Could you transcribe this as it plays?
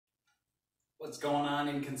What's going on,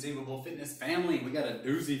 Inconceivable Fitness family? We got a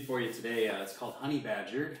doozy for you today. It's called Honey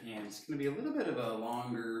Badger, and it's going to be a little bit of a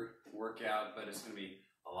longer workout, but it's going to be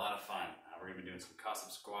a lot of fun. We're going to be doing some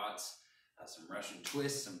cossack squats, some Russian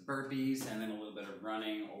twists, some burpees, and then a little bit of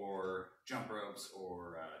running or jump ropes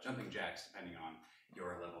or jumping jacks, depending on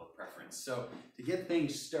your level of preference. So to get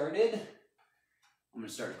things started, I'm going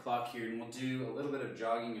to start a clock here, and we'll do a little bit of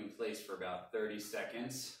jogging in place for about 30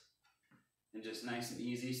 seconds. And just nice and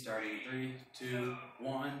easy, starting 3, 2,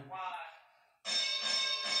 1.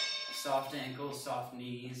 Soft ankles, soft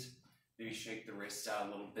knees. Maybe shake the wrists out a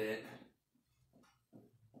little bit.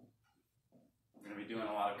 We're going to be doing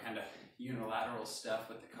a lot of kind of unilateral stuff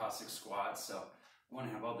with the cossack squats. So we want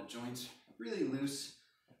to have all the joints really loose,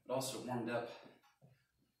 but also warmed up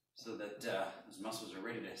so that those muscles are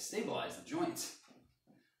ready to stabilize the joints.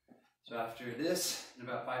 So after this, in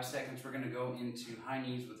about 5 seconds, we're going to go into high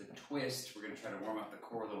knees with a twist. We're going to try to warm up the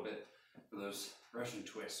core a little bit for those Russian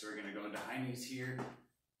twists. So we're going to go into high knees here.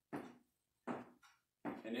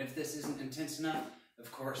 And if this isn't intense enough,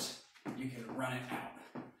 of course, you can run it out.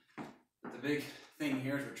 But the big thing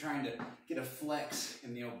here is we're trying to get a flex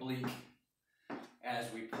in the oblique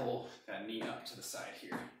as we pull that knee up to the side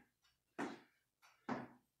here.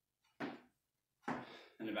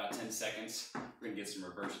 In about 10 seconds, we're going to get some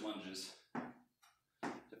reverse lunges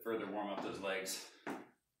to further warm up those legs.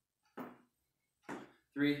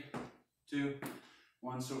 3, 2,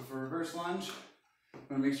 1. So for reverse lunge, you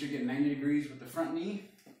want to make sure you get 90 degrees with the front knee,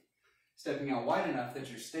 stepping out wide enough that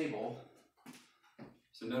you're stable.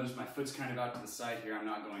 So notice my foot's kind of out to the side here. I'm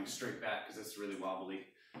not going straight back because it's really wobbly.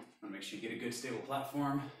 I want to make sure you get a good stable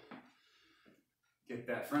platform. Get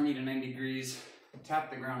that front knee to 90 degrees,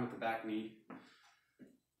 tap the ground with the back knee,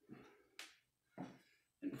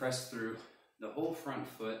 and press through the whole front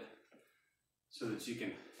foot so that you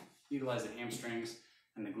can utilize the hamstrings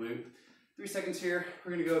and the glute. 3 seconds here,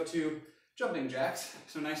 we're going to go to jumping jacks,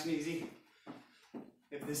 so nice and easy.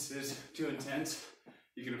 If this is too intense,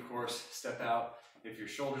 you can of course step out. If your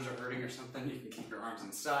shoulders are hurting or something, you can keep your arms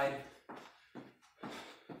inside.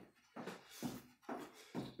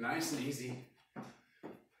 Nice and easy.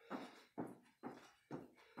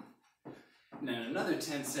 And then another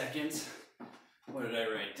 10 seconds. What did I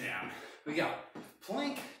write down? We got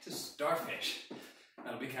plank to starfish.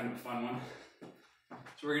 That'll be kind of a fun one. So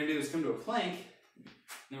what we're going to do is come to a plank, and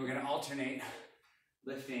then we're going to alternate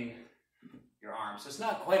lifting your arms. So it's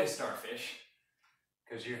not quite a starfish,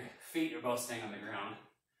 because your feet are both staying on the ground.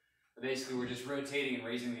 But basically, we're just rotating and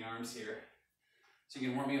raising the arms here. So you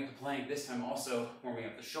can warming up the plank, this time also warming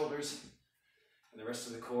up the shoulders and the rest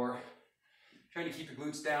of the core. Trying to keep your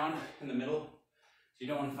glutes down in the middle. You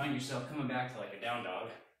don't want to find yourself coming back to like a down dog.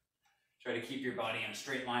 Try to keep your body in a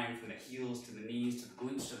straight line from the heels to the knees to the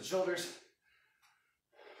glutes to the shoulders.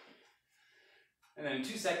 And then in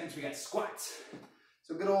 2 seconds, we got squats.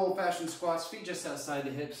 So good old-fashioned squats, feet just outside the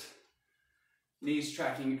hips, knees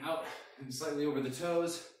tracking out and slightly over the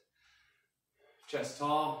toes, chest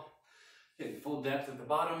tall, hitting full depth at the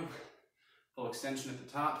bottom, full extension at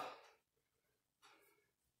the top.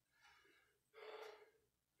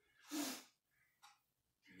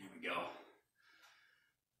 Go.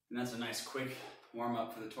 And that's a nice quick warm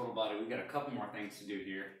up for the total body. We've got a couple more things to do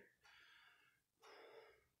here.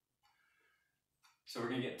 So we're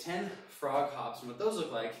going to get 10 frog hops, and what those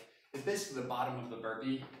look like is basically the bottom of the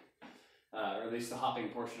burpee, or at least the hopping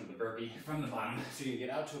portion of the burpee from the bottom. So you can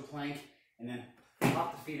get out to a plank and then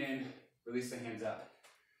hop the feet in, release the hands up,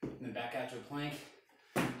 and then back out to a plank,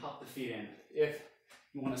 hop the feet in. If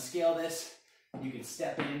you want to scale this, you can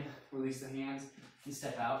step in, release the hands, and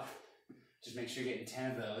step out. Just make sure you're getting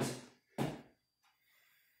 10 of those. I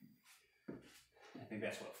think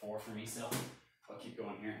that's what, 4 for me, so I'll keep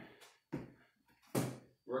going here.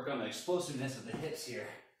 Work on the explosiveness of the hips here.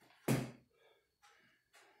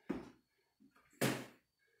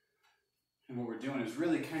 And what we're doing is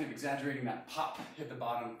really kind of exaggerating that pop at the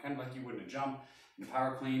bottom, kind of like you would in a jump in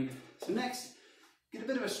power clean. So next, get a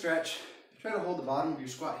bit of a stretch. Try to hold the bottom of your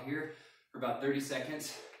squat here for about 30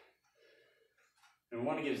 seconds. And we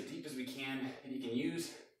want to get as deep as we can, and you can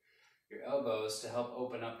use your elbows to help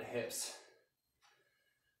open up the hips.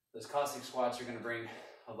 Those cossack squats are going to bring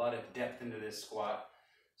a lot of depth into this squat,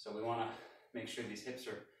 so we want to make sure these hips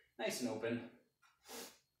are nice and open.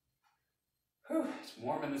 Whew, it's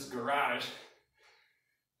warm in this garage.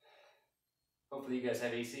 Hopefully you guys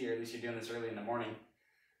have AC, or at least you're doing this early in the morning.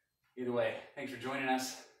 Either way, thanks for joining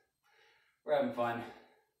us. We're having fun.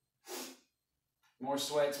 More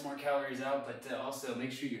sweats, more calories out, but also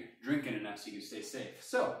make sure you're drinking enough so you can stay safe.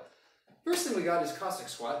 So, first thing we got is cossack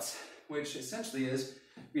squats, which essentially is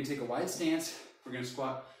we're going to take a wide stance. We're going to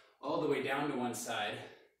squat all the way down to one side,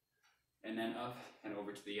 and then up and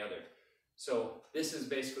over to the other. So this is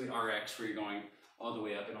basically RX, where you're going all the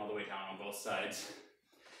way up and all the way down on both sides.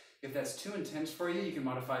 If that's too intense for you, you can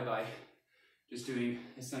modify by just doing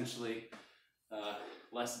essentially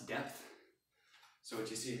less depth. So what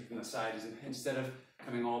you see from the side is, instead of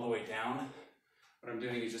coming all the way down, what I'm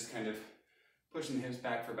doing is just kind of pushing the hips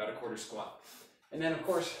back for about a quarter squat. And then of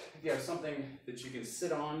course, if you have something that you can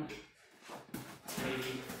sit on,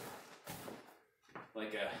 maybe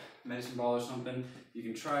like a medicine ball or something, you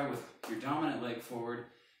can try with your dominant leg forward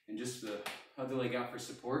and just the other leg out for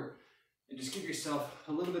support. And just give yourself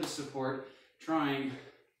a little bit of support, trying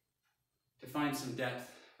to find some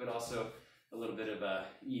depth, but also a little bit of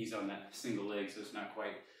ease on that single leg, so it's not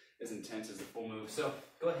quite as intense as the full move. So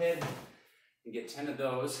go ahead and get 10 of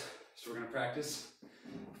those. So we're gonna practice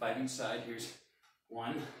 5 each side. Here's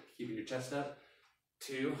 1, keeping your chest up,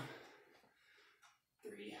 2,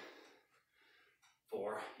 3,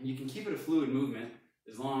 4. And you can keep it a fluid movement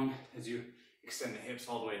as long as you extend the hips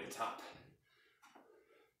all the way to the top.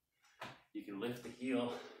 You can lift the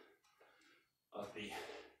heel of the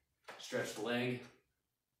stretched leg.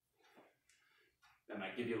 That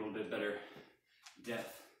might give you a little bit better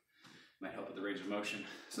depth. Might help with the range of motion.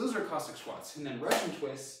 So those are Cossack squats. And then Russian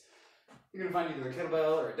twists, you're gonna find either a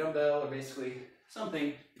kettlebell or a dumbbell or basically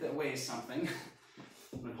something that weighs something.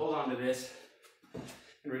 I'm gonna hold on to this,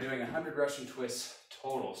 and we're doing 100 Russian twists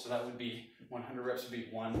total. So that would be 100 reps would be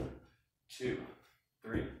 1, 2,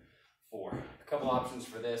 3, 4. A couple options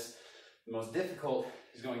for this. The most difficult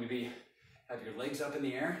is going to be have your legs up in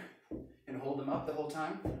the air and hold them up the whole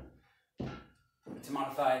time. To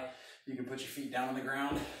modify, you can put your feet down on the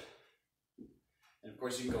ground. And of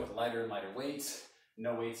course you can go with lighter and lighter weights.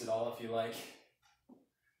 No weights at all if you like.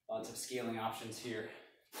 Lots of scaling options here.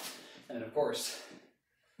 And then of course,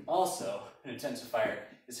 also an intensifier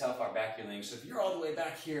is how far back you're laying. So if you're all the way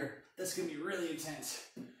back here, that's gonna be really intense.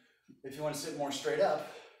 If you want to sit more straight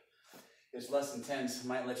up, it's less intense,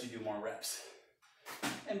 might let you do more reps.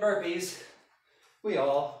 And burpees, we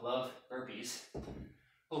all love burpees.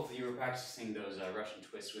 Hopefully you were practicing those Russian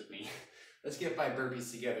twists with me. Let's get 5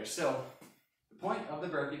 burpees together. So the point of the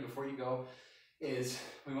burpee before you go is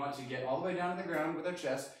we want to get all the way down to the ground with our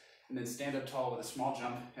chest and then stand up tall with a small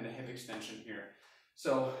jump and a hip extension here.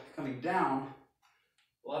 So coming down,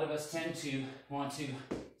 a lot of us tend to want to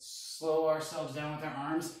slow ourselves down with our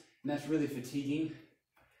arms, and that's really fatiguing.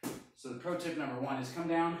 So the pro tip number 1 is come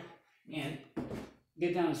down and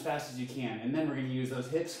get down as fast as you can. And then we're going to use those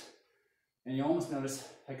hips. And you almost notice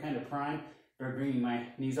I kind of prime by bringing my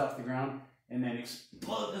knees off the ground and then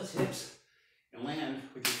explode those hips and land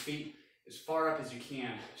with your feet as far up as you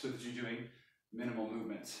can so that you're doing minimal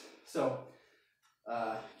movements. So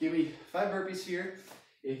give me 5 burpees here.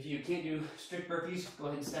 If you can't do strict burpees, go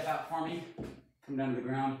ahead and step out for me. Come down to the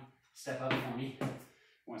ground, step up for me. I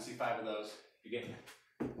want to see 5 of those. If you get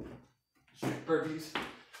strict burpees,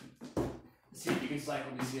 let's see if you can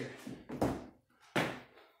cycle these here.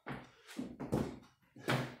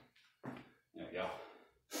 There we go.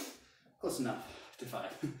 Close enough to 5.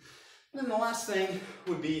 And then the last thing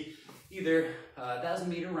would be either a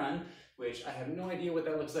 1,000-meter run, which I have no idea what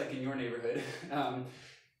that looks like in your neighborhood,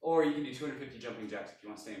 or you can do 250 jumping jacks if you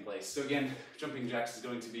want to stay in place. So again, jumping jacks is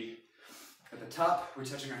going to be at the top, we're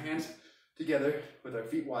touching our hands together with our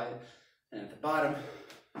feet wide, and at the bottom,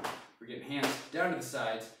 we're getting hands down to the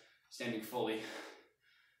sides, standing fully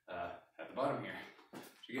at the bottom here. So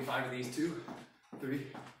you get 5 of these, 2, 3,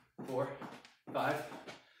 4, 5.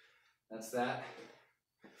 That's that.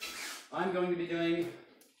 I'm going to be doing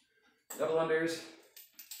double unders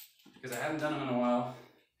because I haven't done them in a while,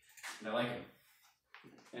 and I like them.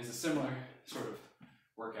 And it's a similar sort of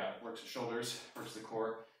workout. Works the shoulders, works the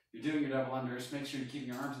core. You're doing your double unders. Make sure you're keeping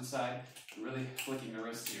your arms inside and really flicking your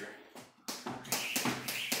wrists here.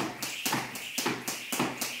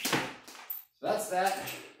 So that's that.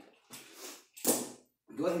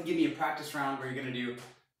 Go ahead and give me a practice round where you're going to do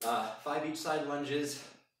 5 each side lunges,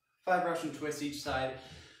 5 Russian twists each side,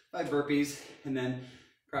 5 burpees, and then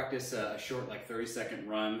practice a short, like 30-second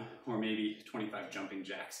run or maybe 25 jumping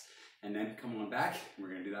jacks. And then come on back and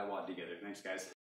we're going to do that WOD together. Thanks, guys.